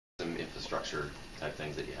some infrastructure type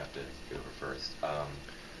things that you have to get over first.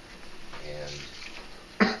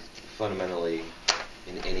 And fundamentally,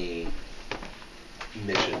 in any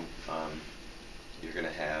mission, you're going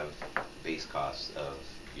to have base costs of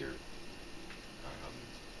your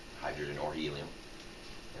hydrogen or helium.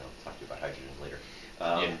 I'll talk to you about hydrogen later.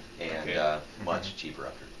 Much cheaper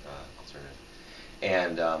alternative.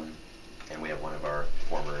 And we have one of our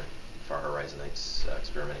former Far Horizonites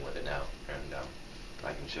experimenting with it now, and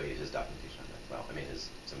I can show you his documentation on that. Well, I mean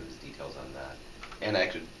some of his details on that. And I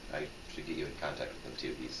should get you in contact with him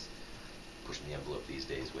too. He's pushing the envelope these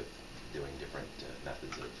days with doing different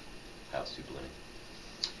methods of house tube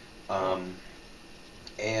ballooning.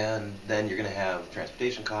 And then you're going to have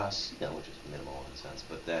transportation costs, which is minimal in a sense.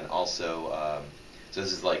 But then also, so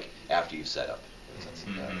this is like after you've set up, in a sense.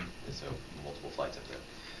 So multiple flights up there.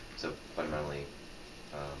 So fundamentally,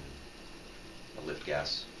 a lift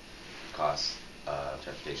gas costs,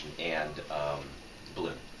 transportation, and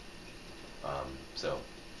balloon. So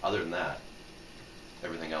other than that,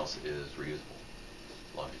 everything else is reusable,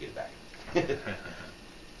 as long as you get it back.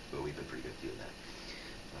 But we've been pretty good at doing that.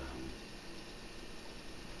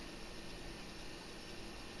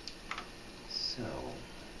 So,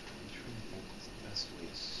 I'm trying to think what's the best way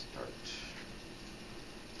to start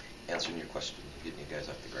answering your question, getting you guys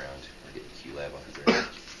off the ground, or getting QLab off the ground.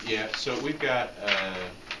 Yeah, so we've got,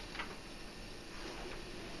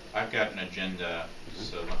 I've got an agenda,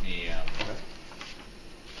 so let me, I'm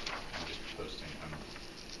just posting.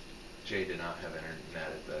 Jay did not have internet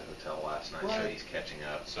at the hotel last night, so he's catching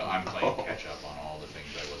up. So I'm playing catch up on all the things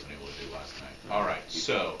I wasn't able to do last night. All right,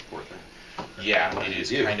 so, yeah, it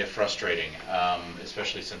is kind of frustrating,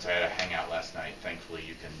 especially since I had a hangout last night. Thankfully,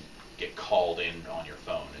 you can get called in on your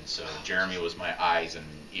phone, and so Jeremy was my eyes and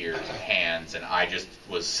ears and hands, and I just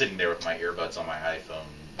was sitting there with my earbuds on my iPhone,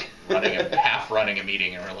 half running a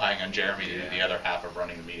meeting and relying on Jeremy to do the other half of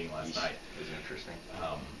running the meeting last night. It was interesting.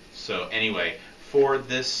 So anyway, for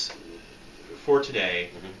today,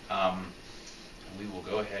 we will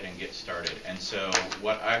go ahead and get started. And so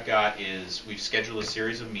what I've got is we've scheduled a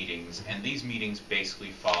series of meetings, and these meetings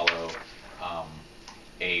basically follow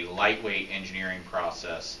a lightweight engineering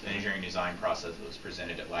design process that was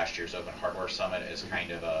presented at last year's Open Hardware Summit as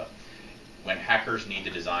kind of when hackers need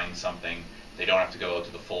to design something, they don't have to go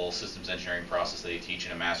to the full systems engineering process they teach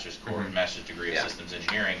in a master's degree of systems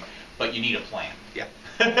engineering, but you need a plan. Yeah.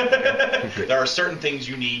 There are certain things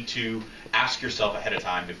you need to ask yourself ahead of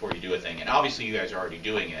time before you do a thing, and obviously you guys are already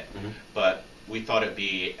doing it, but we thought it'd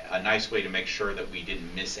be a nice way to make sure that we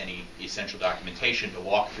didn't miss any essential documentation to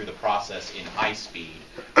walk through the process in high speed,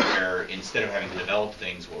 where instead of having to develop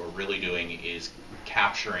things, what we're really doing is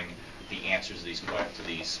capturing the answers to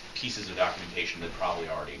these pieces of documentation that probably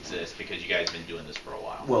already exist, because you guys have been doing this for a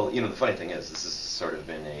while. Well, the funny thing is, this has sort of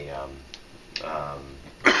been a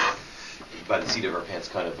by the seat of our pants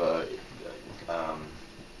kind of what do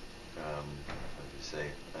you say?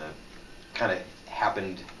 Kind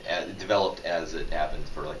of developed as it happened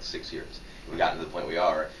for like 6 years. We've gotten to the point we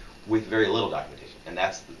are with very little documentation, and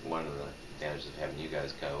that's one of the advantages of having you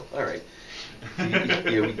guys go. All right,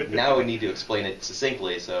 now we need to explain it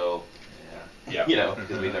succinctly, so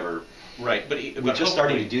because we never. Right, but we're just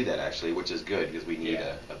starting to do that actually, which is good because we need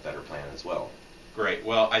a better plan as well. Great.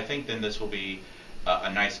 Well, I think then this will be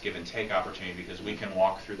a nice give and take opportunity, because we can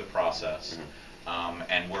walk through the process,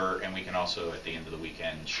 and we can also at the end of the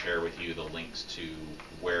weekend share with you the links to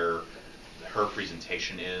where her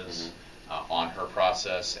presentation is on her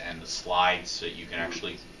process, and the slides so that you can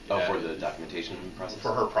actually for the documentation process,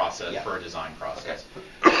 for her process, for a design process.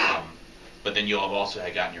 But then you'll have also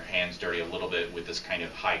gotten your hands dirty a little bit with this kind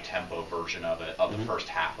of high tempo version of it, of the first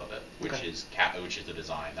half of it, which is the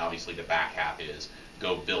design. Obviously, the back half is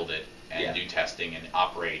go build it and do testing and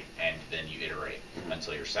operate, and then you iterate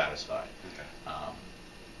until you're satisfied.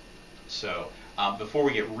 Before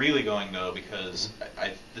we get really going, though, because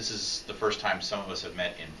this is the first time some of us have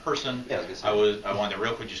met in person, I wanted to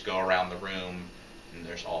real quick just go around the room, and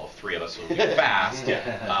there's all three of us, so we'll be fast.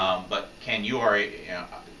 But Ken, you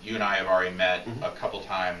and I have already met a couple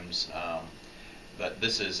times, but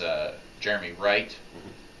this is Jeremy Wright,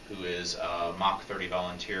 who is a Mach 30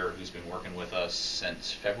 volunteer who's been working with us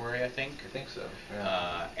since February, I think. I think so.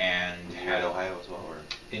 And you're in Ohio as well, or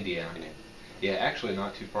Indiana? Yeah, actually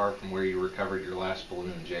not too far from where you recovered your last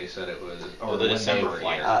balloon. Jay said it was the December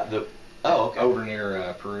flight. Over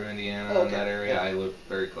near Peru, Indiana, in that area. I live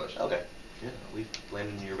very close. Okay. Yeah, we've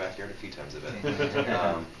landed in your backyard a few times, I bet.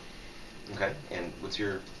 Okay, and what's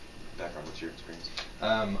your background? What's your experience?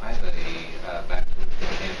 I have a bachelor's in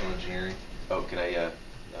mechanical engineering. Oh, can I?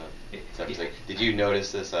 Did you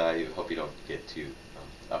notice this? I hope you don't get too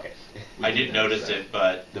Okay. I did notice it,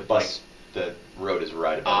 but the bus, the road is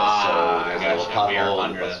right above Ah, us, so there's a little gotcha. We are pothole.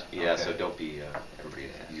 under bus, the- yeah, okay. so don't be everybody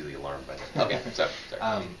easily alarmed by that. Okay, so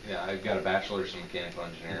sorry. Yeah, I've got a bachelor's in mechanical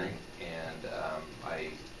engineering, and I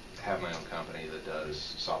have my own company that does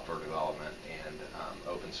software development and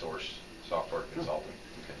open source software consulting.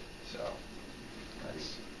 Okay. So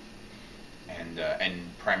that's and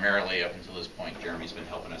primarily up until this point, Jeremy's been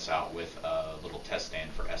helping us out with a little test stand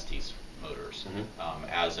for ST's motors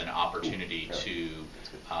as an opportunity to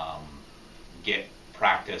get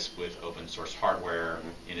practice with open source hardware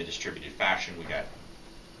in a distributed fashion. We got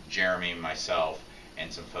Jeremy, myself,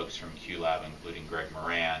 and some folks from QLab, including Greg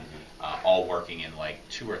Moran, all working in like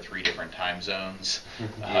 2 or 3 different time zones,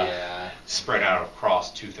 spread out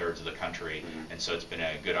across 2/3 of the country. And so it's been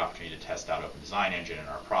a good opportunity to test out Open Design Engine and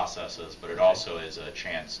our processes, but it also is a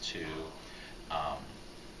chance to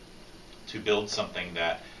build something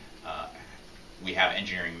that we have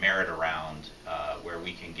engineering merit around, where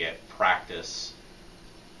we can get practice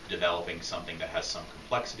developing something that has some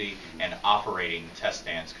complexity and operating test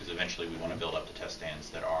stands, because eventually we want to build up to test stands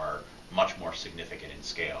that are much more significant in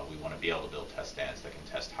scale. We want to be able to build test stands that can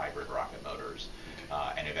test hybrid rocket motors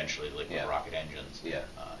and eventually liquid rocket engines.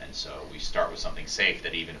 And so we start with something safe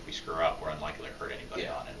that even if we screw up, we're unlikely to hurt anybody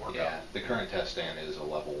on and work out. The current test stand is a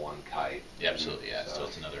level 1 kite. Yeah, absolutely, So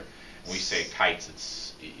it's another, when we say kites,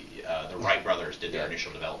 it's the Wright brothers did their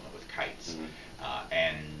initial development with kites.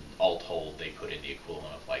 And all told, they put in the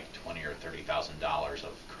equivalent of like $20,000 or $30,000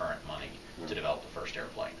 of current money to develop the first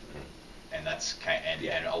airplane. And that's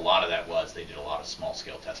and a lot of that was they did a lot of small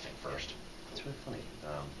scale testing first. It's really funny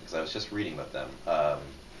because I was just reading about them,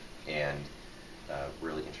 and a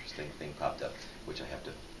really interesting thing popped up, which I have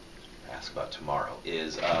to ask about tomorrow.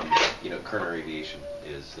 Is Kerner Aviation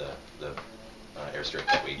is the airstrip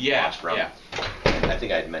that we launched from. And I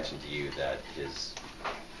think I had mentioned to you that his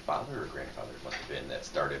father or grandfather must have been that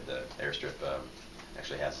started the airstrip.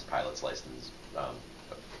 Actually has his pilot's license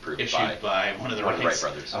approved issued by one of the Wright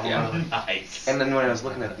brothers. Oh, nice. And then when I was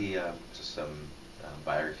looking at the just some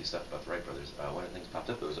biography stuff about the Wright brothers, one of the things popped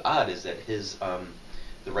up that was odd is that his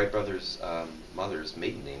the Wright brothers' mother's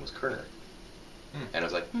maiden name was Kerner. And I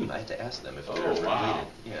was like, I had to ask them if they're related.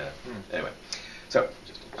 Yeah. Anyway, so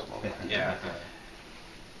just a small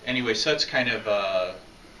Anyway, so that's kind of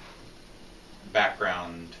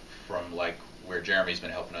background from like where Jeremy's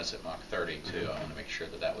been helping us at Mach 30 too. I want to make sure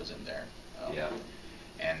that was in there.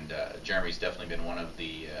 And Jeremy's definitely been one of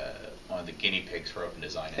the guinea pigs for Open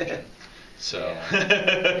Design Engine. So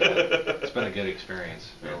it's been a good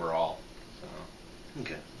experience overall. So.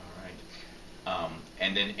 Okay. All right.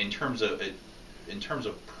 And then in terms of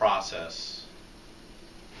process,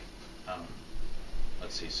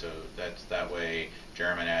 let's see. So that's that way.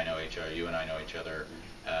 Jeremy and I know each other. You and I know each other.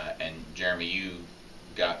 And Jeremy, you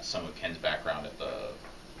got some of Ken's background at the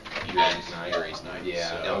Yuri's night.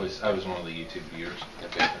 Yeah, so I was one of the YouTube viewers.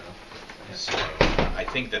 Okay. So I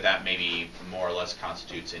think that maybe more or less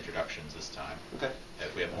constitutes introductions this time. Okay.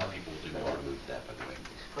 If we have more people, we'll do I more. want to move that, by the way.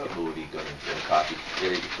 People will be going for a coffee.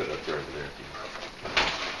 There, you can put it up there over there.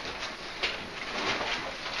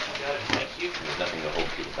 Thank you. There's nothing to hold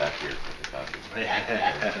people back here for the coffee. All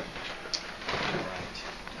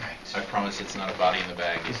right. I promise it's not a body in the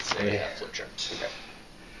bag. It's a flip chart. Okay.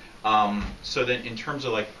 So then, in terms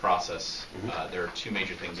of like process, there are 2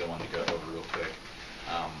 major things I wanted to go over real quick.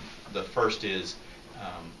 The first is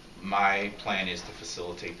my plan is to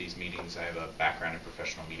facilitate these meetings. I have a background in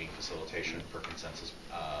professional meeting facilitation for consensus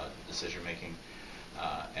decision making,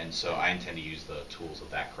 and so I intend to use the tools of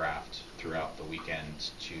that craft throughout the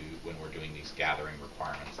weekend when we're doing these gathering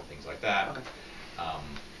requirements and things like that. Okay.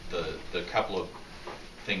 The couple of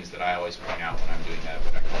things that I always point out when I'm doing that,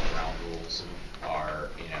 what I call ground rules, are,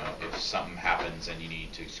 if something happens and you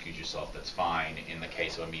need to excuse yourself, that's fine. In the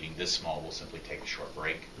case of a meeting this small, we'll simply take a short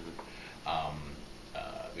break.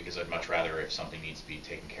 Because I'd much rather, if something needs to be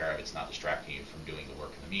taken care of, it's not distracting you from doing the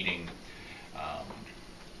work in the meeting.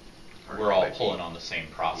 We're all pulling on the same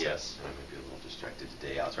process. Yes, I might be a little distracted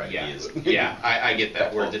today. I'll try Yeah, to be I get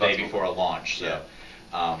that. We're the day before a launch, so. Yeah.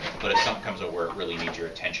 But if something comes up where it really needs your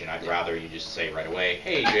attention, I'd rather you just say right away,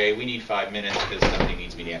 hey Jay, we need 5 minutes because somebody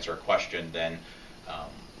needs me to answer a question, than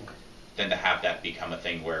to have that become a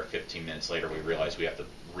thing where 15 minutes later we realize we have to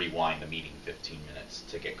rewind the meeting 15 minutes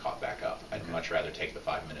to get caught back up. I'd much rather take the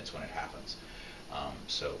 5 minutes when it happens.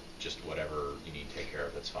 So just whatever you need to take care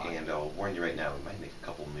of, that's fine. And I'll warn you right now, we might make a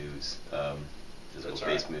couple moves,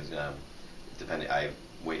 physical-based right. moves. I'm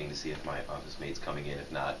waiting to see if my office mate's coming in.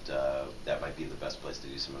 If not, that might be the best place to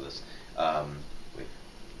do some of this.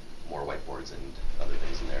 more whiteboards and other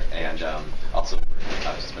things in there. And also, I'll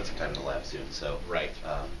have to spend some time in the lab soon. So Right.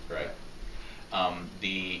 Right.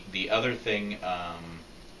 The other thing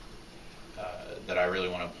that I really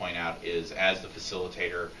want to point out is, as the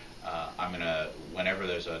facilitator, I'm going to, whenever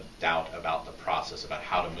there's a doubt about the process, about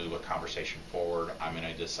how to move a conversation forward, I'm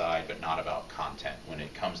going to decide, but not about content. When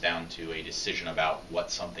it comes down to a decision about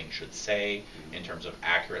what something should say in terms of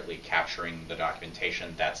accurately capturing the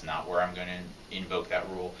documentation, that's not where I'm going to invoke that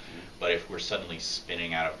rule. But if we're suddenly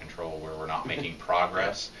spinning out of control where we're not making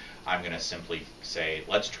progress, I'm going to simply say,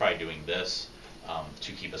 let's try doing this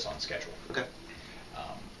to keep us on schedule. Okay.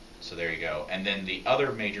 So there you go. And then the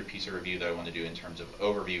other major piece of review that I want to do in terms of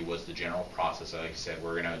overview was the general process. Like I said,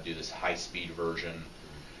 we're going to do this high-speed version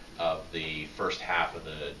of the first half of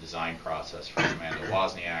the design process from Amanda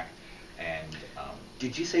Wozniak. And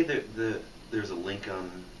did you say that there's a link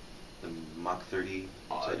on the Mach 30?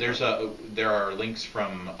 There are links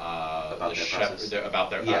from about the process?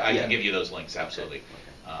 about their. Yeah, I can give you those links, absolutely.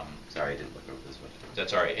 Okay. Sorry, I didn't look over this one.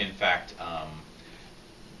 That's all right. In fact,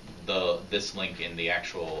 this link in the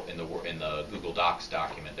Google Docs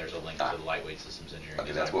document, there's a link to the Lightweight Systems Engineering Okay,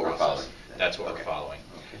 Design that's what process. we're following. That's what we're following.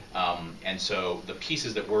 Okay. And so the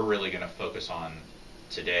pieces that we're really going to focus on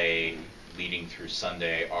today, leading through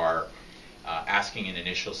Sunday, are asking an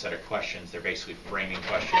initial set of questions. They're basically framing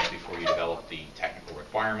questions before you develop the technical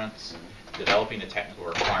requirements. Developing the technical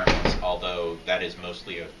requirements, although that is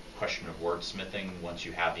mostly a question of wordsmithing once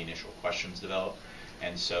you have the initial questions developed.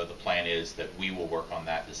 And so the plan is that we will work on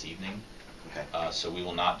that this evening. Okay. So we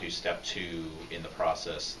will not do step 2 in the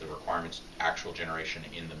process, the requirements actual generation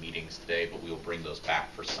in the meetings today, but we will bring those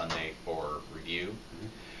back for Sunday for review.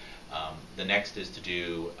 The next is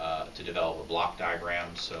to develop a block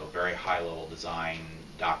diagram, so very high-level design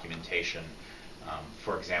documentation.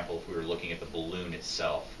 For example, if we were looking at the balloon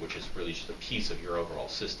itself, which is really just a piece of your overall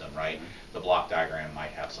system, right? The block diagram might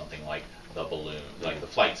have something like the balloon, like the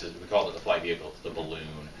flight, we call it the flight vehicle, the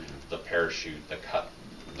balloon, the parachute, the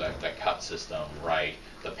cut system, right?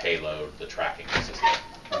 The payload, the tracking system.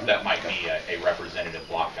 That might be a representative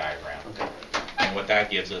block diagram. And what that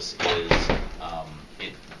gives us is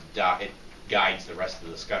it guides the rest of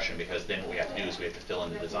the discussion, because then what we have to do is we have to fill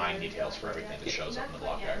in the design details for everything that shows up in the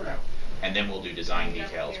block diagram. And then we'll do design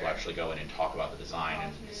details. We'll actually go in and talk about the design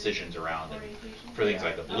and decisions around it. For things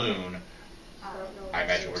like the balloon, I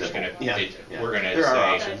imagine we're just going to we're going to there say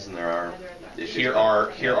are options and there are issues. here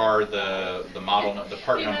are the model, the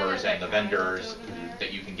part numbers and the vendors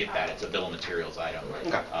that you can get that. It's a bill of materials item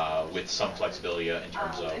with some flexibility in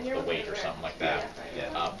terms of the weight or something like that.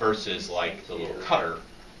 Versus like the little cutter,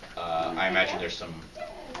 I imagine there's some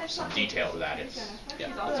detail to that. It's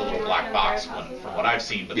a little black box from what I've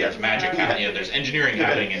seen, but there's magic happening. There's engineering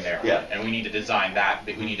happening in there, and we need to design that.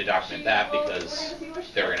 We need to document that because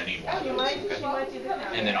they're going to need one of those.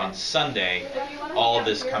 And then on Sunday, all of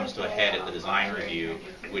this comes to a head at the design review,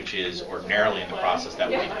 which is ordinarily in the process that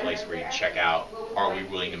would be the place where you check out: are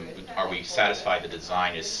we satisfied the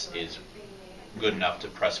design is good enough to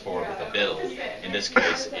press forward with a build? In this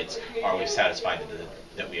case, it's are we satisfied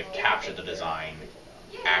that we have captured the design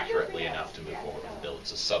accurately enough to move forward with the build.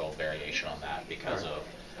 It's a subtle variation on that because of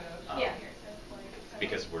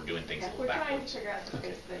because we're doing things a little backwards.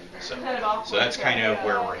 So that's kind of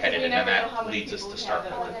where we're headed, and then that leads us to start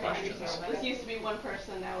with the questions. This used to be one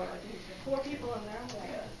person, now we're like 4 people in there.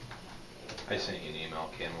 I sent you an email,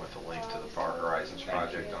 Ken, with a link to the Far Horizons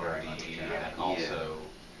project on our DE and also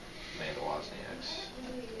Amanda Wozniak's.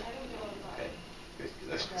 Okay. Good,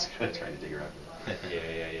 because I was kind of trying to dig around. Yeah.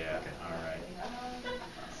 Okay. All right.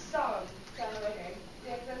 Okay.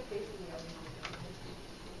 Yeah, that's basically all.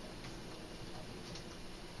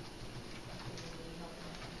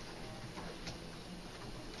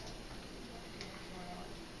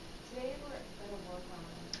 Today we're going to work on.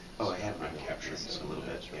 Oh, I have captured this a little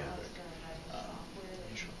bit. Yeah.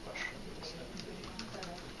 Initial questions and the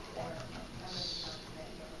requirements.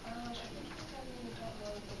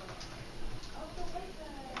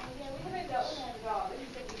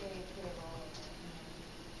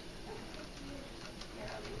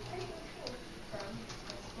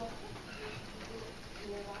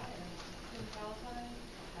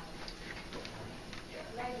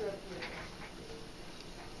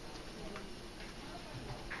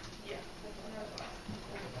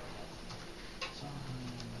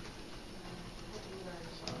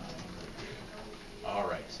 All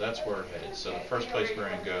right, so that's where we're headed. So the first place we're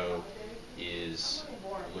going to go is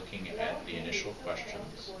looking at the initial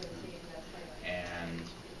questions. And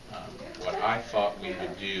what I thought we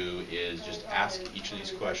would do is just ask each of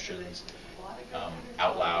these questions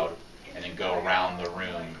out loud, and then go around the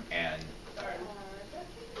room and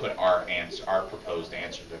put our proposed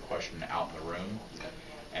answer to the question out in the room.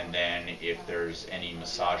 And then if there's any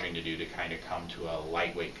massaging to do to kind of come to a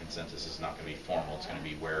lightweight consensus, it's not going to be formal. It's going to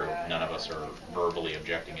be where none of us are verbally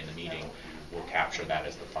objecting in the meeting. We'll capture that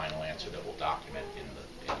as the final answer that we'll document in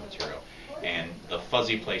the material. And the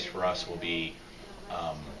fuzzy place for us will be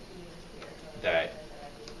that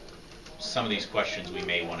some of these questions we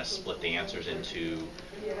may want to split the answers into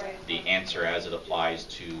the answer as it applies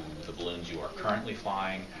to the balloons you are currently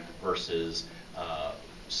flying versus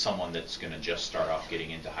someone that's going to just start off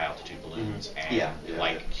getting into high altitude balloons and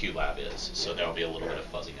like QLab is. So there'll be a little bit of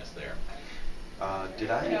fuzziness there.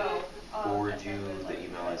 Did I forward you the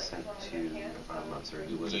email I sent to, I'm sorry,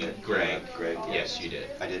 who was it? Greg. Greg, Yes, you did.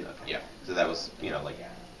 I did? Okay. Yeah. So that was, like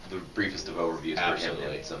the briefest of overviews Absolutely. for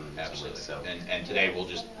him and some Absolutely. links, so. And today we'll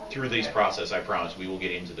just, through this process, I promise, we will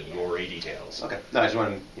get into the gory details. Okay. No, I just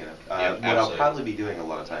want to, what I'll absolutely. probably be doing a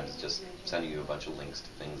lot of times is just sending you a bunch of links to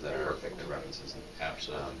things that are Perfect. the references and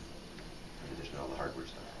Absolutely. in addition to all the hardware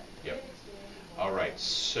stuff. Yep. All right.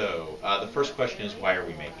 So the first question is, why are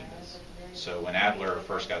we making this? So when Adler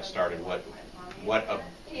first got started, what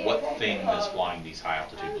thing does flying these high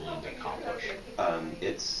altitude balloons accomplish?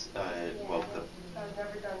 It's the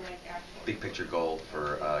big picture goal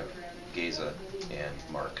for Geza and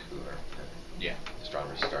Mark, who are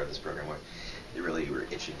astronomers who started this program, where they really were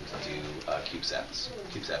itching to do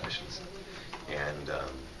CubeSat missions, and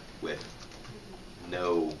with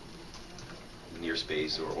no near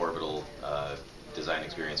space or orbital design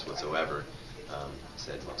experience whatsoever.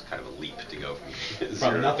 Said, well, it's kind of a leap to go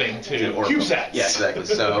from nothing to orbital. CubeSats. Yeah, exactly.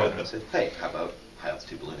 So I said, hey, how about high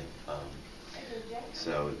altitude ballooning?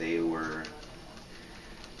 So they were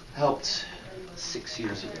helped 6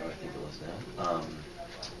 years ago, I think it was now,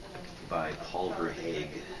 by Paul Verhaeg,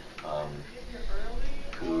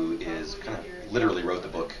 who is kind of literally wrote the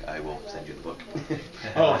book. I will send you the book.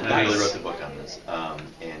 Oh, He nice. literally wrote the book on this,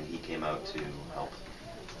 and he came out to help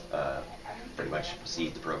pretty much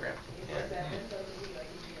seed the program. And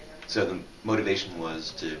so the motivation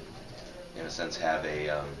was to, in a sense, have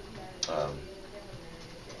a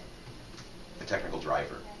technical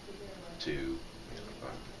driver to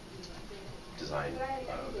design,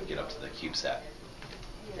 get up to the CubeSat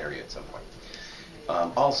area at some point.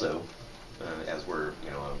 Also, as we're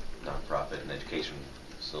a nonprofit and education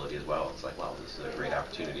facility as well, it's like, wow, this is a great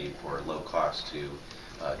opportunity for low cost to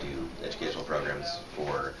do educational programs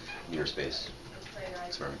for near space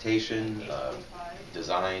experimentation,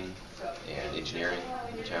 design, and engineering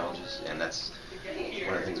challenges, and that's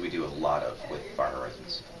one of the things we do a lot of with Far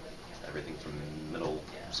Horizons. Everything from middle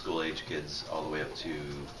school age kids all the way up to,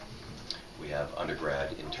 we have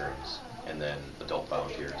undergrad interns and then adult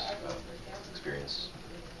volunteers experience.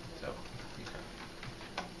 So.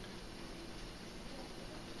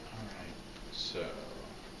 All right. So.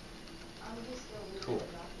 Cool.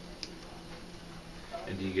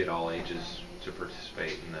 And do you get all ages to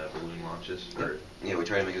participate in the balloon launches? Or? Yeah, we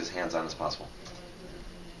try to make it as hands-on as possible.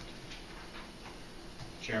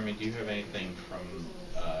 Jeremy, do you have anything from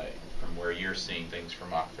where you're seeing things from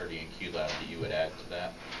Mach 30 and QLab that you would add to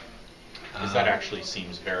that? Because that actually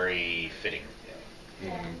seems very fitting.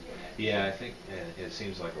 Yeah, I think it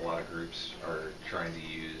seems like a lot of groups are trying to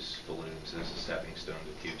use balloons as a stepping stone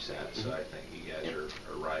to CubeSat, so I think you guys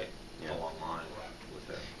are right along line with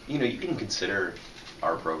that. You can consider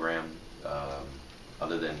our program,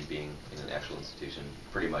 other than being in an actual institution,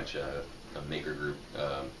 pretty much a maker group,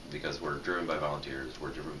 because we're driven by volunteers, we're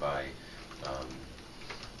driven by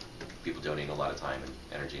people donating a lot of time and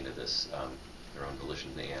energy into this, their own volition,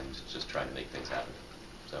 and just trying to make things happen.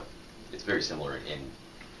 So it's very similar in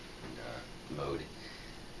mode.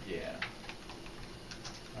 Yeah.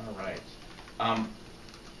 All right.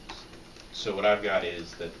 So what I've got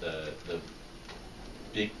is that the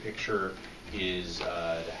big picture is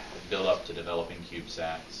build up to developing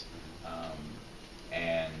CubeSats,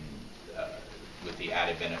 and with the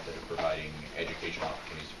added benefit of providing educational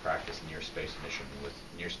opportunities to practice near space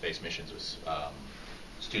missions with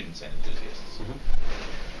students and enthusiasts.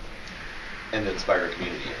 And to inspire a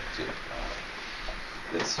community too.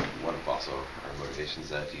 That's one of also our motivations.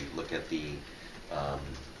 That if you look at the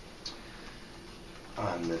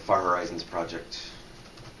on the Far Horizons Project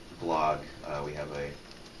blog, we have a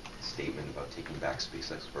statement about taking back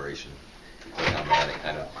space exploration. You click on that, and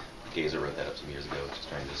kind of Geza wrote that up some years ago, just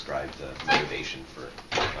trying to describe the motivation for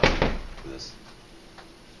this.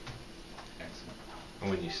 Excellent. And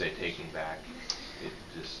when you say taking back, it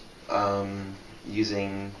just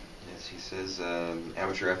Using, as he says,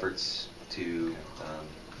 amateur efforts to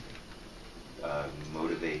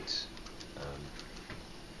motivate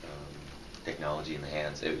technology in the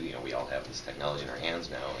hands. We all have this technology in our hands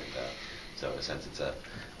now, and so in a sense, it's a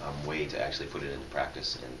way to actually put it into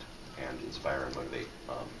practice and inspire and motivate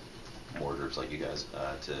more groups like you guys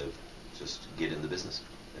to just get in the business,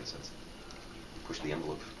 in a sense, push the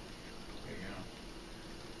envelope. There you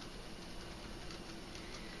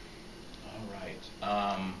go. All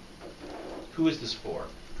right. Who is this for?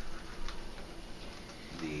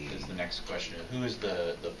 Is the next question. Who is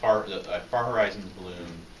the Far Horizons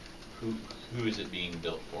balloon? Who is it being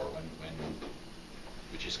built for? When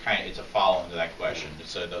which is it's a follow-on to that question.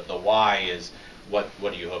 So the why is what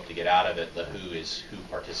do you hope to get out of it? The who is who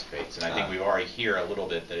participates. And I think we've already hear a little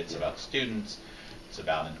bit that it's about students, it's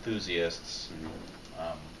about enthusiasts.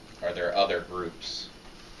 Are there other groups?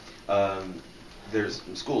 There's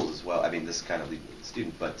schools as well. I mean, this is kind of the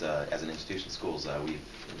student, but as an institution, schools, we've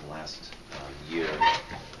in the last year,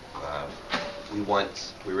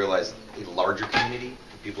 we realize a larger community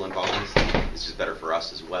of people involved in this thing is just better for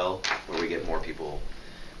us as well, where we get more people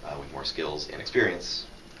with more skills and experience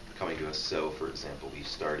coming to us. So, for example, we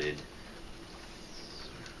started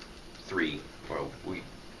two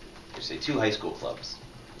high school clubs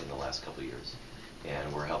in the last couple of years.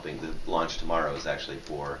 And we're helping. The launch tomorrow is actually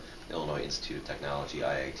for Illinois Institute of Technology,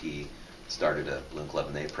 IIT, started a balloon club,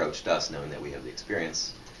 and they approached us knowing that we have the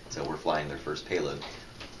experience. So we're flying their first payload.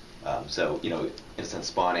 So, in a sense,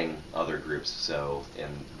 spawning other groups. So,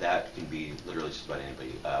 and that can be literally just about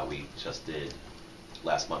anybody.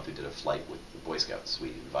 Last month we did a flight with the Boy Scouts. We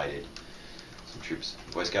invited some troops,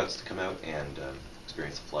 Boy Scouts, to come out and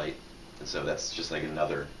experience the flight. And so that's just like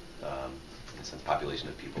another, in a sense, population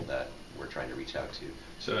of people that we're trying to reach out to.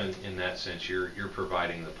 So in that sense, you're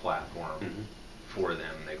providing the platform for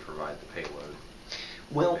them. They provide the payload.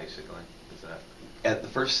 Well, basically, is that at the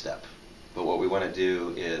first step? But what we want to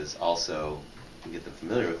do is also get them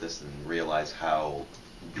familiar with this and realize how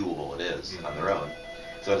doable it is on their own.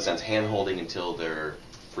 So in a sense, hand-holding until they're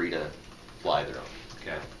free to fly their own.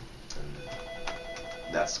 Okay.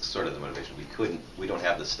 And that's sort of the motivation. We don't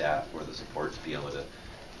have the staff or the support to be able to,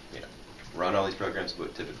 run all these programs,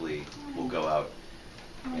 but typically we'll go out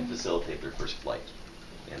and facilitate their first flight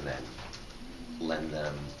and then lend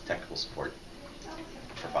them technical support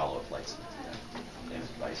for follow-up flights and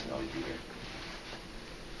advice and always be there.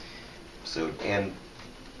 So, and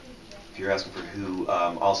if you're asking for who,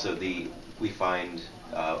 also we find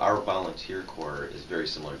our volunteer corps is very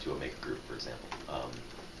similar to a maker group, for example.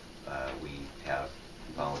 We have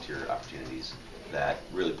volunteer opportunities that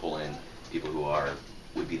really pull in people who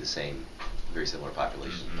would be the same, very similar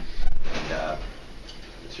population. And I'm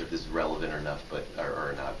not sure if this is relevant or not, but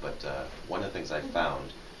one of the things I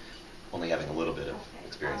found, only having a little bit of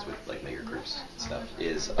experience with like maker groups and stuff,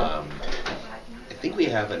 is I think we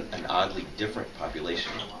have an oddly different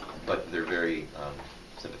population, but they're very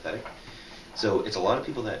sympathetic. So it's a lot of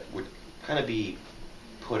people that would kind of be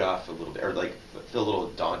put off a little bit, or like feel a little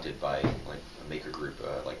daunted by like a maker group,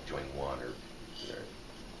 like joining one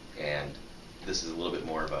and this is a little bit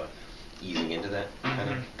more of a easing into that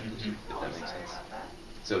kind of, if that makes sense.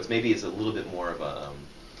 So it's a little bit more of a,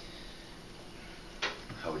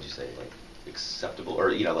 how would you say, like acceptable,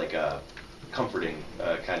 or like a comforting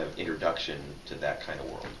kind of introduction to that kind of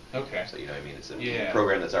world. Okay. So what I mean, it's a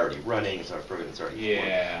program that's already running, it's a program that's already formed,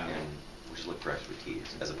 Yeah. and we should look for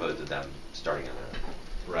expertise as opposed to them starting on their own.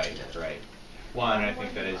 Right. Well, and I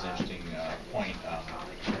think that is an interesting point.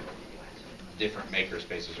 Different maker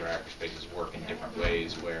spaces or actor spaces work in different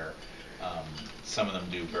ways, where some of them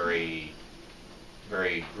do very,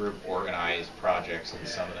 very group organized projects, and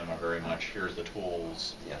some of them are very much, here's the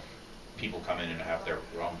tools. Yeah. People come in and have their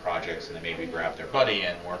own projects, and they maybe grab their buddy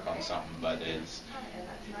and work on something, but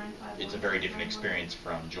it's a very different experience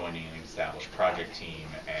from joining an established project team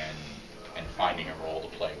and finding a role to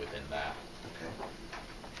play within that. Okay.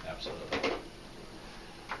 Absolutely.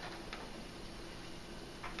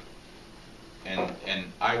 And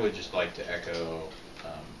I would just like to echo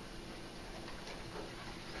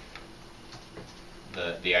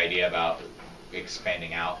the idea about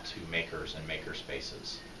expanding out to makers and maker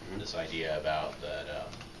spaces. This idea about that.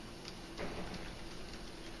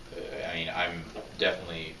 I mean, I'm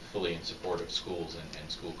definitely fully in support of schools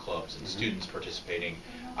and school clubs and students participating.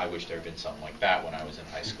 I wish there had been something like that when I was in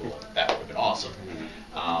high school. That would have been awesome.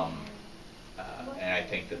 And I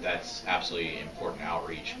think that that's absolutely important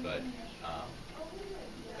outreach, but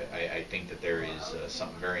I think that there is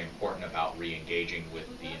something very important about re-engaging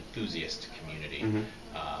with the enthusiast community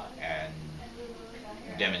and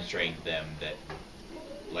demonstrating to them that,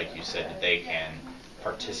 like you said, that they can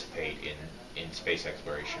participate in space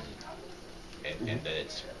exploration, and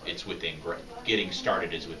that it's within, getting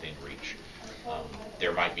started is within reach.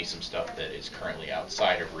 There might be some stuff that is currently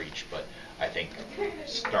outside of reach, but I think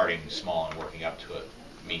starting small and working up to it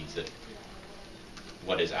means that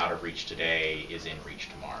what is out of reach today is in reach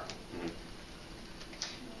tomorrow.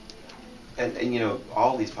 And you know,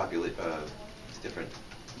 all these these different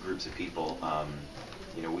groups of people,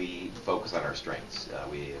 you know, we focus on our strengths.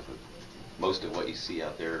 Most of what you see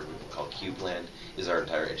out there, we call Cube Land, is our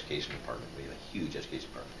entire education department. We have a huge education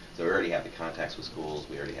department. So we already have the contacts with schools,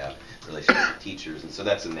 we already have relationships with teachers, and so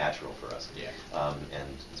that's a natural for us. Yeah.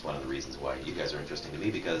 And it's one of the reasons why you guys are interesting to me,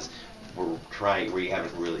 because we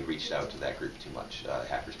haven't really reached out to that group too much,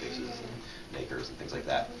 hackerspaces and makers and things like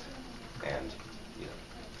that. And, you know,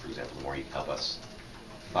 for example, the more you can help us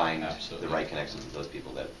find Absolutely. the right connections with those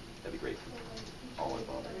people, that'd be great for all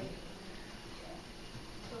involved.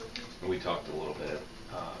 We talked a little bit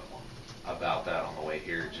about that on the way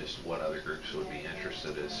here, just what other groups would be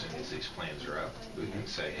interested as soon as these plans are up. We can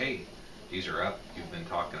say, hey, these are up. You've been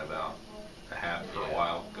talking about a HAB for a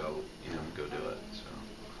while. Go do it. So.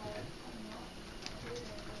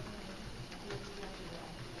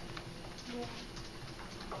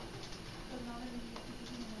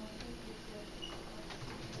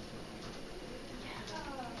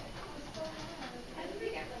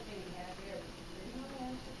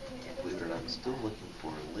 Believe it or not, I'm still looking for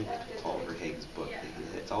a link to Oliver Haig's book.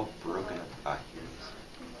 It's all broken up. Here it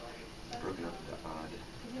is. Broken up into odd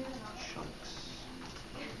chunks.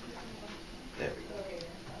 There we go.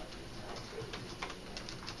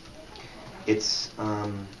 It's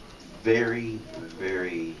very,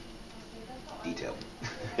 very detailed.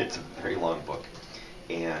 It's a very long book,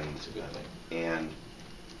 and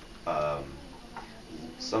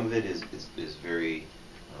some of it is very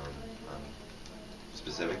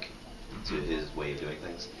specific to his way of doing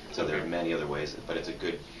things. So there are many other ways, but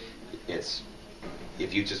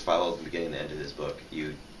if you just follow the beginning and the end of this book,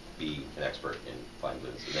 you'd be an expert in flying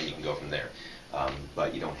balloons, and then you can go from there.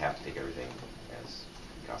 But you don't have to take everything as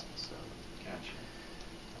gospel. So. Gotcha.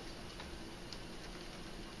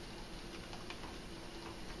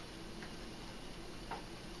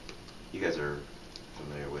 You guys are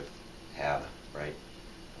familiar with HAB, right?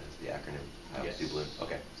 That's the acronym. HAB, Yes. Balloon.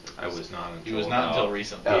 Okay. So I was not until He was not until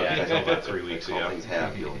recently. Oh, Yeah. okay. Until about 3 weeks All ago. things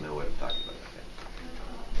HAB, you'll know what I'm talking about. Okay.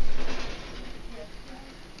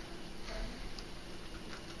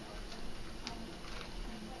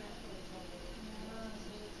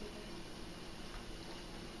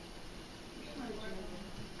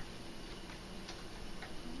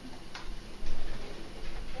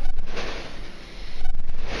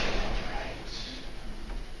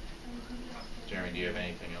 Jeremy, do you have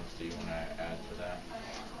anything else that you want to add to that?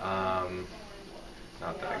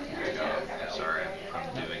 Not that I can think of. Sorry,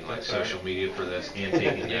 I'm doing like social media for this and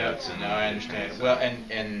taking notes. And No, I understand. Well,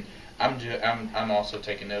 and I'm also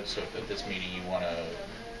taking notes. So if at this meeting you want to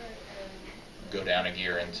go down a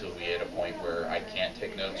gear until we hit a point where I can't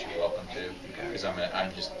take notes, you're welcome to. Because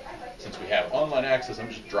I'm just, since we have online access, I'm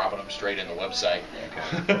just dropping them straight in the website.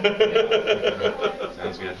 Okay.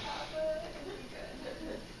 Sounds good.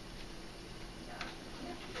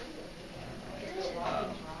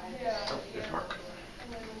 There's Mark.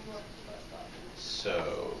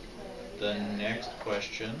 So the next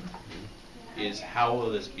question is, how will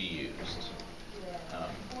this be used?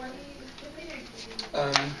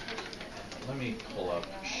 Let me pull up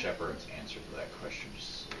Shepard's answer to that question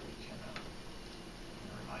just so we can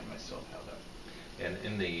remind myself how that. And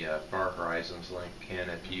in the Far Horizons link, Ken,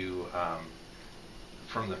 if you,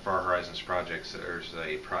 from the Far Horizons projects, there's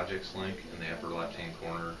a projects link in the upper left-hand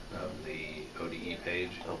corner of the ODE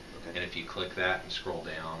page. Oh, okay. And if you click that and scroll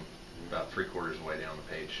down, about 3/4 of the way down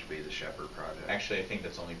the page should be the Shepherd project. Actually, I think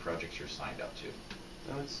that's only projects you're signed up to.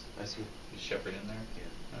 No, I see. Is Shepard in there?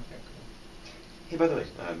 Yeah. Okay, cool. Hey, by the way,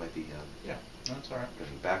 I might be Yeah, no, that's all right.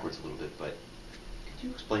 going backwards a little bit, but could you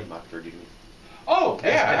explain Mach 30 to me? Oh,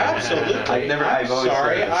 yeah, absolutely. I've always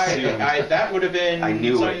sorry, assumed. that would have been. I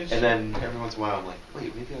knew something- it, and then every once in a while I'm like,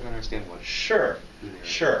 wait, maybe I don't understand what. Sure, who they are.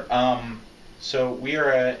 sure. So we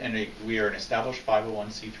are an established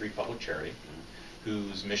 501c3 public charity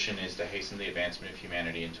whose mission is to hasten the advancement of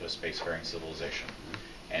humanity into a spacefaring civilization.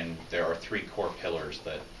 And there are 3 core pillars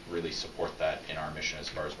that really support that in our mission as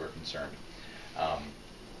far as we're concerned.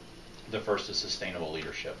 The first is sustainable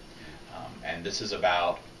leadership. And this is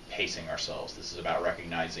about pacing ourselves. This is about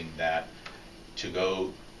recognizing that to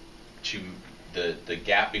go to the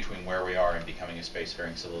gap between where we are and becoming a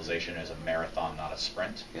spacefaring civilization is a marathon, not a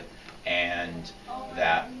sprint. Yep. And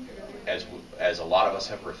that as a lot of us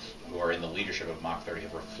who are in the leadership of Mach 30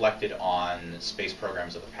 have reflected on space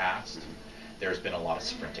programs of the past, there's been a lot of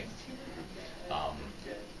sprinting,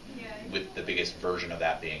 with the biggest version of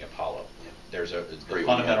that being Apollo. there's a Or you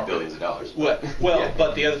fundamental have billions of dollars. Well, Yeah.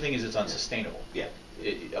 but the other thing is it's unsustainable. Yeah.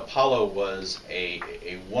 Apollo was a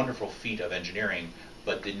wonderful feat of engineering,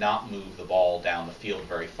 but did not move the ball down the field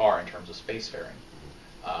very far in terms of spacefaring,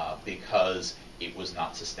 because it was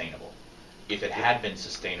not sustainable. If it had been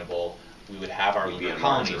sustainable, we would have our We'd be lunar on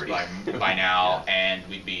Mars colonies already. by now, Yeah. and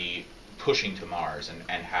we'd be pushing to Mars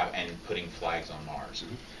and putting flags on Mars.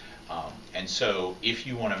 And so, if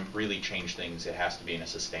you want to really change things, it has to be in a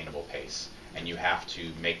sustainable pace, and you have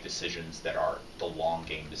to make decisions that are the long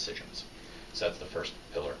game decisions. So that's the first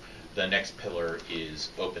pillar. The next pillar is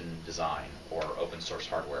open design or open source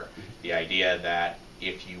hardware. The idea that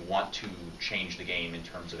if you want to change the game in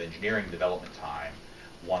terms of engineering development time,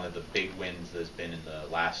 one of the big wins that's been in the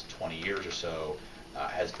last 20 years or so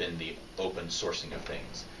has been the open sourcing of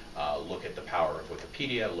things. Look at the power of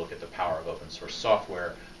Wikipedia, look at the power of open source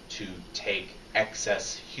software to take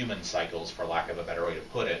excess human cycles, for lack of a better way to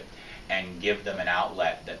put it, and give them an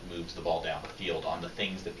outlet that moves the ball down the field on the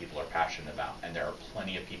things that people are passionate about. And there are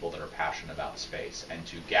plenty of people that are passionate about space, and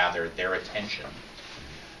to gather their attention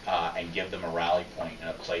and give them a rally point and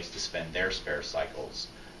a place to spend their spare cycles.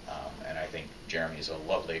 And I think Jeremy is a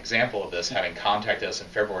lovely example of this, having contacted us in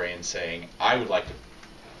February and saying, I would like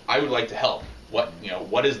to help.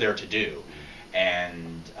 What is there to do?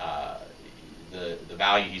 And the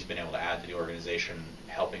value he's been able to add to the organization,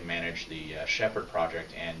 helping manage the Shepherd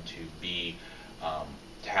project, and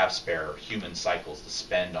to have spare human cycles to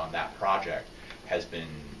spend on that project, has been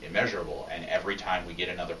immeasurable. And every time we get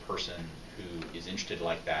another person who is interested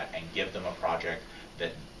like that and give them a project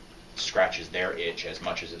that scratches their itch as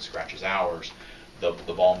much as it scratches ours, the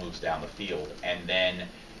ball moves down the field, and then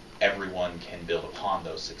everyone can build upon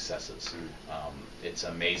those successes. It's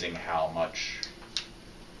amazing how much,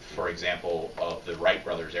 for example, of the Wright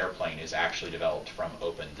brothers airplane is actually developed from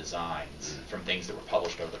open designs, from things that were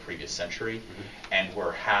published over the previous century, and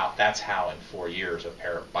that's how in 4 years a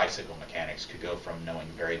pair of bicycle mechanics could go from knowing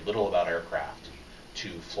very little about aircraft to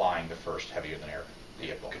flying the first heavier than air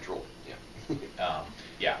vehicle. Control.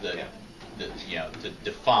 Yeah. To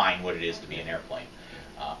define what it is to be an airplane.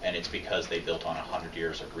 And it's because they built on 100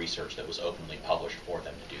 years of research that was openly published for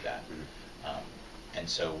them to do that. And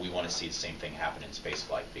so we want to see the same thing happen in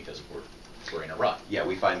spaceflight, because we're in a rut. Yeah,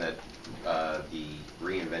 we find that the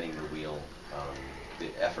reinventing the wheel, the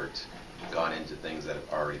effort gone into things that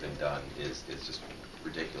have already been done is just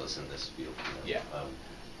ridiculous in this field. Yeah.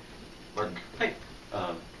 Mark. Hey.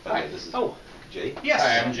 By the way, this is Jay. Yes.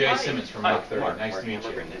 Hi, I'm Jay Hi. Simmons from Hi. Mach 30. Mark. Nice to meet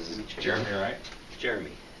you. Nice to meet you. Jeremy, right?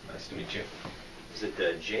 Jeremy. Nice to meet you. Is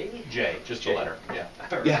it Jay? Jay, just Jay. a letter. Yeah.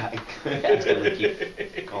 Yeah, I accidentally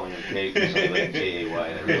keep calling him Jay for something like J-A-Y,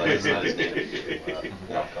 and I realize it's not his name.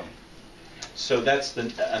 Welcome. So that's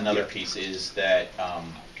another piece, is that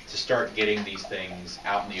to start getting these things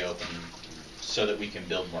out in the open so that we can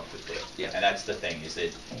build more quickly. Yeah. And that's the thing, is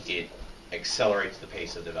that it accelerates the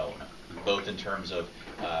pace of development, both in terms of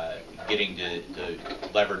getting to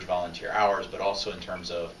leverage volunteer hours, but also in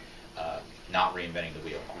terms of not reinventing the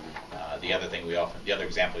wheel. The other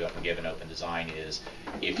example we often give in open design is,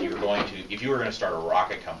 if you were going to start a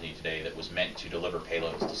rocket company today that was meant to deliver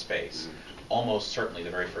payloads to space, almost certainly the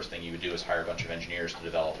very first thing you would do is hire a bunch of engineers to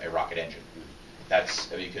develop a rocket engine. That's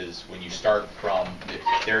because when you start from,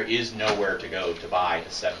 there is nowhere to go to buy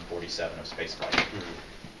the 747 of spaceflight.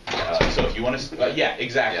 So if you want to, yeah,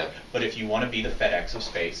 exactly. Yeah. But if you want to be the FedEx of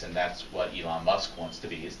space, and that's what Elon Musk wants to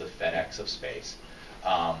be, is the FedEx of space,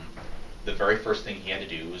 the very first thing he had to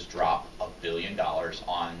do was drop $1 billion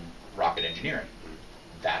on rocket engineering.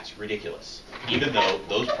 That's ridiculous, even though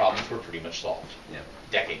those problems were pretty much solved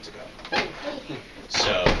decades ago.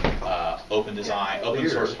 So open design, open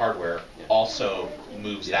source hardware also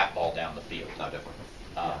moves that ball down the field. No, definitely.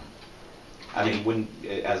 I mean,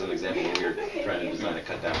 as an example, when we were trying to design a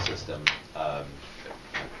cut-down system,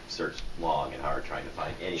 searched long and hard trying to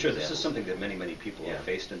find any Sure, examples. this is something that many people Yeah. have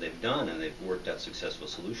faced and they've done, and they've worked out successful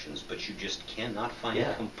solutions, but you just cannot find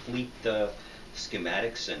Yeah. complete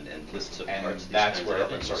schematics and lists of And parts. These that's kinds where of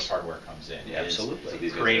open things. source hardware comes in. Yeah, is absolutely. So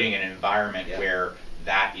these guys creating are- an environment Yeah. where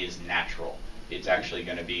that is natural. It's actually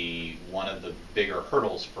going to be one of the bigger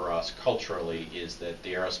hurdles for us culturally, is that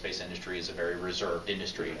the aerospace industry is a very reserved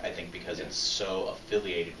industry, I think, because it's so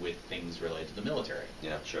affiliated with things related to the military.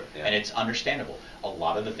 Yeah, sure. Yeah. And it's understandable. A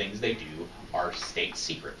lot of the things they do are state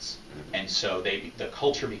secrets. And so the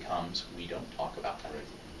culture becomes, we don't talk about that.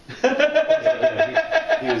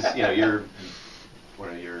 He was, one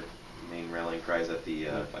of your main rallying cries at the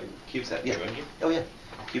CubeSat. Yeah. Oh yeah.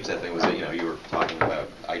 CubeSat thing was that you were talking about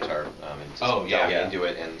ITAR and just delving into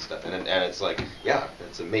it and stuff, and it's like, yeah,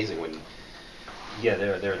 it's amazing when Yeah,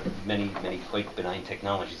 there are many quite benign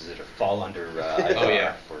technologies that fall under. Oh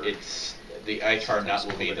yeah, for it's the ITAR nut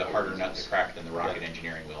will be the harder nut to crack than the rocket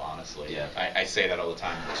engineering will. Honestly, Yeah. I say that all the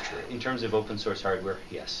time. It's true. in terms of open source hardware,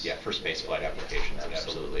 yes. Yeah, for space flight applications, it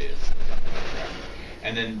absolutely Absolutely. is.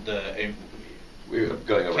 And then We were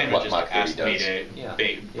going over Ken what just Mach 30 asked me does. to Yeah.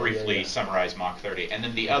 briefly summarize Mach 30. And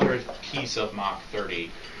then the other piece of Mach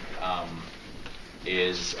 30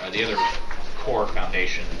 is the other core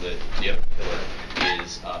foundation, the other pillar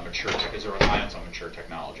is a reliance on mature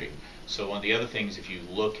technology. So one of the other things, if you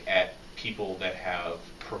look at people that have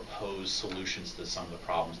proposed solutions to some of the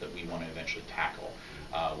problems that we want to eventually tackle,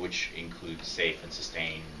 which include safe and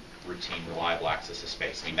sustained, routine, reliable access to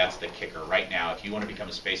space. I mean, that's the kicker. Right now, if you want to become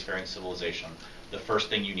a spacefaring civilization, the first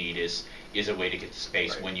thing you need is a way to get to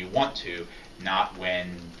space when you want to, not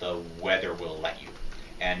when the weather will let you,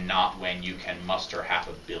 and not when you can muster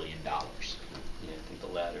 $500 million. Yeah, I think the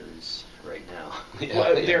latter is right now.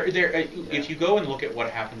 Well, if you go and look at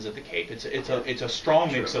what happens at the Cape, it's a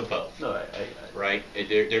strong mix of both. No, Right?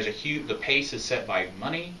 There's a huge. The pace is set by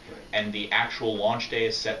money, and the actual launch day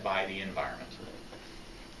is set by the environment,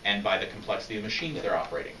 and by the complexity of the machines they're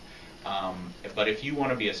operating. But if you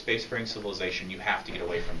want to be a spacefaring civilization, you have to get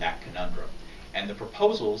away from that conundrum. And the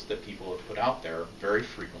proposals that people have put out there very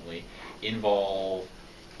frequently involve,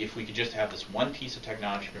 if we could just have this one piece of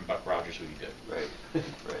technology from Buck Rogers, we'd be good.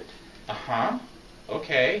 Right. Uh-huh.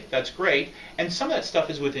 Okay, that's great. And some of that stuff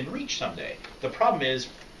is within reach someday. The problem is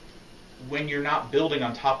when you're not building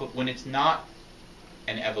on top of, when it's not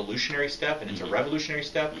an evolutionary step and it's a revolutionary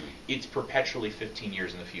step, it's perpetually 15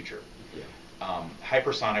 years in the future.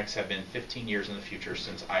 Hypersonics have been 15 years in the future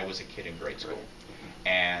since I was a kid in grade school.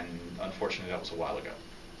 And unfortunately, that was a while ago.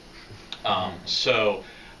 So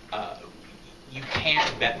you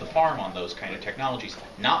can't bet the farm on those kind of technologies,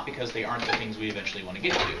 not because they aren't the things we eventually want to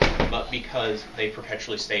get to, but because they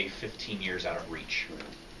perpetually stay 15 years out of reach.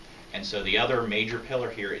 And so the other major pillar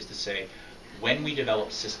here is to say, when we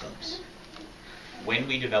develop systems, when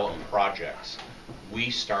we develop projects,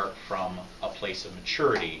 we start from a place of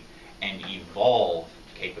maturity and evolve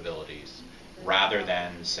capabilities, rather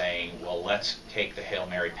than saying, well, let's take the Hail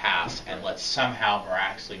Mary pass and let's somehow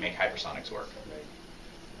miraculously make hypersonics work.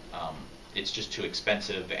 It's just too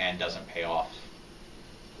expensive and doesn't pay off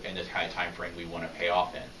in the kind of time frame we want to pay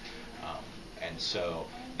off in. And so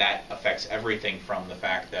that affects everything from the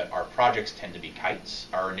fact that our projects tend to be kites.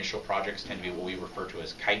 Our initial projects tend to be what we refer to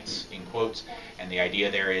as kites, in quotes. And the idea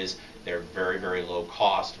there is they're very, very low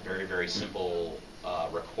cost, very, very simple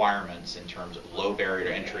requirements in terms of low barrier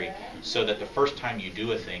to entry, so that the first time you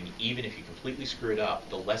do a thing, even if you completely screw it up,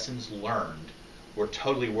 the lessons learned were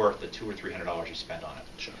totally worth the $200 or $300 you spent on it.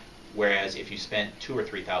 Sure. Whereas if you spent $2,000 or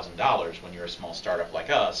 $3,000 when you're a small startup like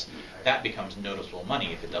us, that becomes noticeable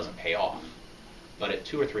money if it doesn't pay off. But at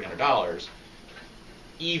 $200 or $300,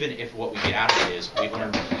 even if what we get out of it is we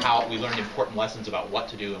learned important lessons about what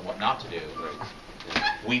to do and what not to do,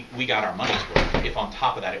 we got our money's worth. If on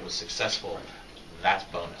top of that it was successful, that's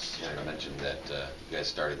bonus. Yeah, I mentioned that you guys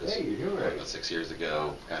started this about 6 years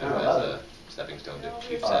ago, kind of Oh, as a stepping stone to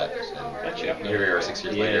CubeSat, and Gotcha. here we are 6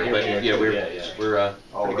 years Yeah, later. yeah, But yeah, we're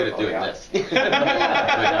Oh, pretty good at doing yeah. this.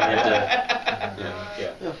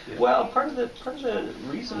 Well, part of the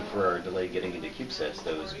reason for our delay getting into CubeSats,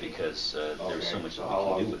 though, is because there's so much that we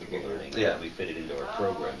can do with the learning. Yeah. We fit it into our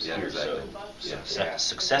programs Yeah, here exactly.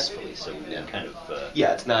 successfully. So we've been kind of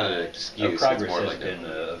Yeah, it's not an our excuse. It's progress more has like been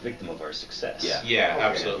a victim of our success. Yeah. Yeah,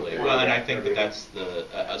 absolutely. Well, and I think that's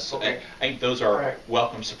I think those are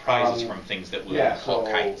welcome surprises from things that we'll call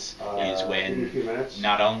kites. Is when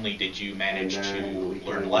not only did you manage to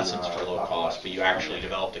learn lessons for low cost, but you actually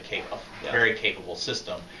developed a very capable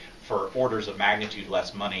system for orders of magnitude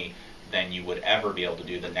less money than you would ever be able to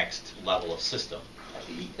do the next level of system.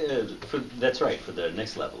 That's right, for the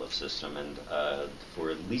next level of system, and for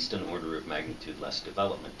at least an order of magnitude less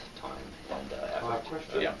development time and effort.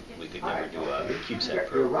 Yeah. We could never do a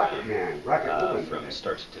CubeSat You're Rocket Man, Rocket program Woman. from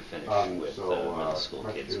start to finish with middle school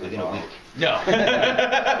kids question within a week. No.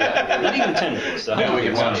 Not even 10 weeks. Then we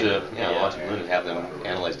can launch a Yeah. launch a balloon and have them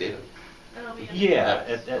analyze data. That'll be Yeah,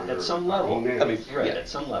 at some level. I mean, Right, yeah. at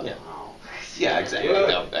some level. Yeah. Yeah, exactly.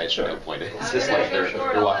 No, I had no point. It's just like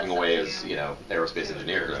they're walking away as aerospace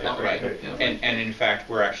engineers. Not Right. you know. And in fact,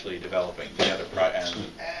 we're actually developing the other project.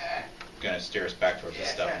 Going to steer us back towards this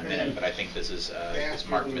stuff in a minute, but I think this is, as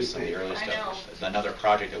Mark missed some of the early stuff, another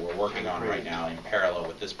project that we're working on right now in parallel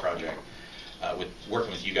with this project,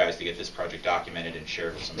 working with you guys to get this project documented and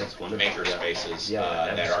shared with some That's wonderful. maker spaces Yeah,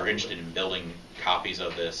 that are absolutely. interested in building copies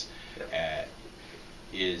of this.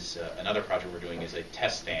 Is another project we're doing is a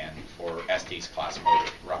test stand for Estes class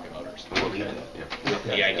rocket motors.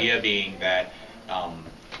 The Yeah, idea yeah. being that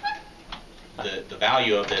the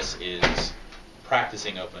value of this is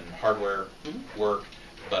practicing open hardware work,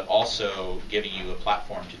 but also giving you a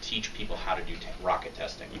platform to teach people how to do rocket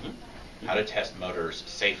testing. How to test motors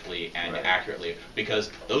safely and Right. accurately,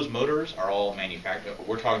 because those motors are all manufactured.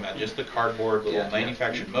 We're talking about just the cardboard little Yeah.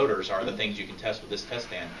 manufactured motors are the things you can test with this test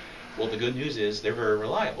stand. Well, the good news is they're very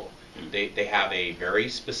reliable. They have a very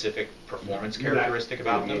specific performance characteristic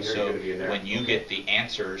about them, so when you get the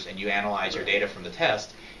answers and you analyze your data from the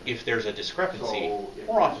test, if there's a discrepancy,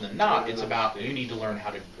 more often than not, it's about you need to learn how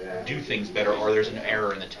to do things better, or there's an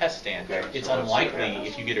error in the test stand. It's unlikely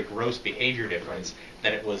if you get a gross behavior difference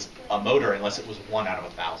that it was a motor, unless it was 1 out of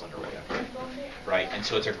 1,000 or whatever, right? And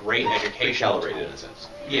so it's a great educational tool. Recalibrated in a sense.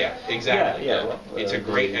 Yeah, exactly. Yeah, well, it's a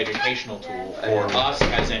great educational tool for us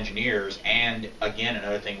as engineers, and again,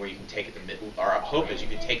 another thing where you can take it to middle. Our hope is you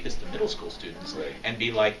can take this to middle school students Right. and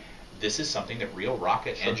be like, this is something that real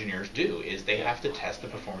rocket engineers do, is they have to test the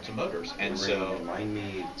performance of motors. And so, Remind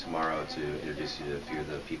me tomorrow to introduce you to a few of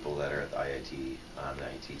the people that are at the IIT on the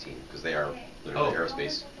IIT team, because they are literally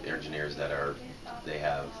aerospace engineers that are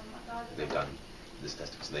they've done this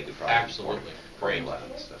testing, so they could probably Absolutely. great a Great. lot of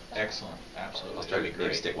this stuff. excellent, absolutely. I'll try That'd to be maybe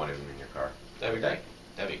great. stick one of them in your car. That'd be great.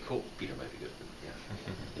 That'd be cool. Peter might be good for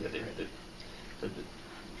yeah.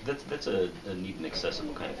 That's a neat and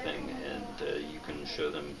accessible kind of thing, and you can show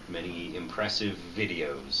them many impressive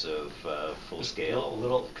videos of full-scale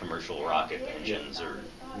little commercial rocket engines or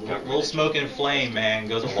A government little smoke and flame, man,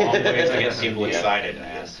 goes a long way to get people Yeah. excited,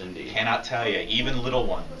 man. Yes, indeed. Cannot tell you, even little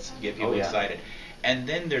ones get people Oh, yeah. excited. And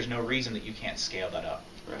then there's no reason that you can't scale that up.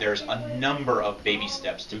 Right. There's a number of baby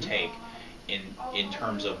steps to take in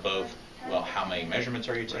terms of both, well, how many measurements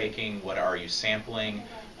are you taking, what are you sampling,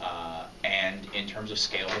 and in terms of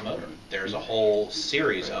scale of the motor. There's a whole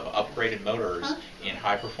series of upgraded motors in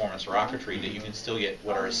high performance rocketry that you can still get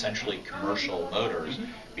what are essentially commercial motors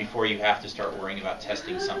before you have to start worrying about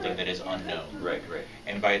testing something that is unknown. Right.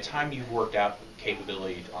 And by the time you've worked out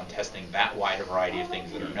capability on testing that wide a variety of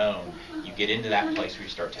things that are known, you get into that place where you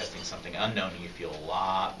start testing something unknown and you feel a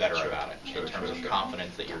lot better about it in terms of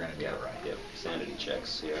confidence that you're going to do it right. Yep. Sanity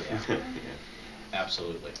checks. Yeah.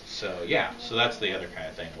 Absolutely. So so that's the other kind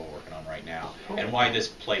of thing we're working on right now, and why this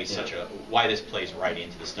plays right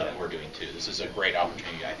into the stuff we're doing too. This is a great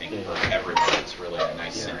opportunity, I think, for everybody. It's really a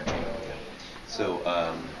nice synergy. So I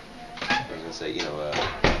was going to say,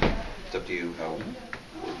 it's up to you how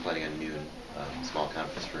we're planning on noon, small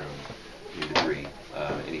conference room, noon to 3.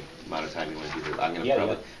 Any amount of time you want to do that. I'm going to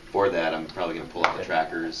probably for that. I'm probably going to pull out the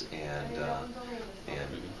trackers and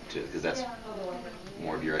because that's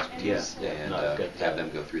more of your expertise, and No, I've got have them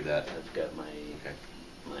go through that. I've got my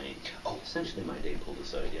essentially my day pulled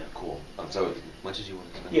aside. Yeah. Cool. So as much as you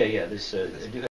want to spend. Yeah. This I do